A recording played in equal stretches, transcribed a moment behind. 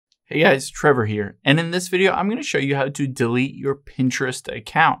Hey guys, Trevor here, and in this video, I'm going to show you how to delete your Pinterest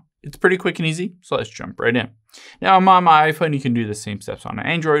account. It's pretty quick and easy, so let's jump right in. Now, I'm on my iPhone. You can do the same steps on an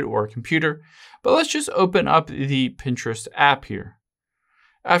Android or a computer, but let's just open up the Pinterest app here.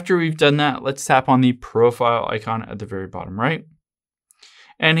 After we've done that, let's tap on the profile icon at the very bottom right.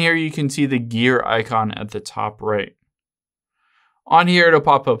 And here you can see the gear icon at the top right. On here, it'll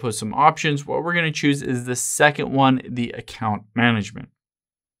pop up with some options. What we're going to choose is the second one, the account management.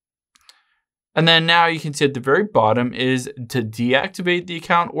 And then now you can see at the very bottom is to deactivate the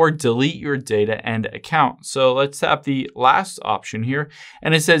account or delete your data and account. So let's tap the last option here.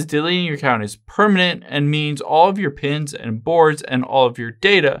 And it says deleting your account is permanent and means all of your pins and boards and all of your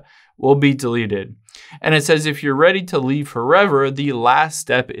data will be deleted. And it says if you're ready to leave forever, the last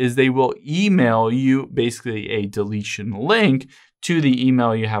step is they will email you basically a deletion link to the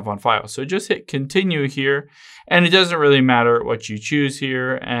email you have on file. So just hit continue here, and it doesn't really matter what you choose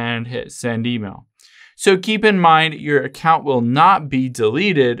here, and hit send email. So keep in mind your account will not be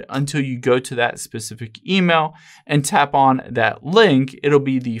deleted until you go to that specific email and tap on that link. It'll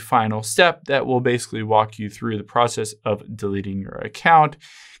be the final step that will basically walk you through the process of deleting your account.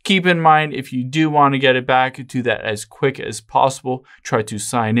 Keep in mind, if you do want to get it back, do that as quick as possible. Try to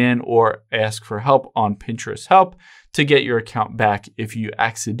sign in or ask for help on Pinterest Help to get your account back if you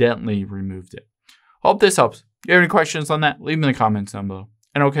accidentally removed it. Hope this helps. If you have any questions on that, leave them in the comments down below,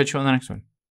 and I'll catch you on the next one.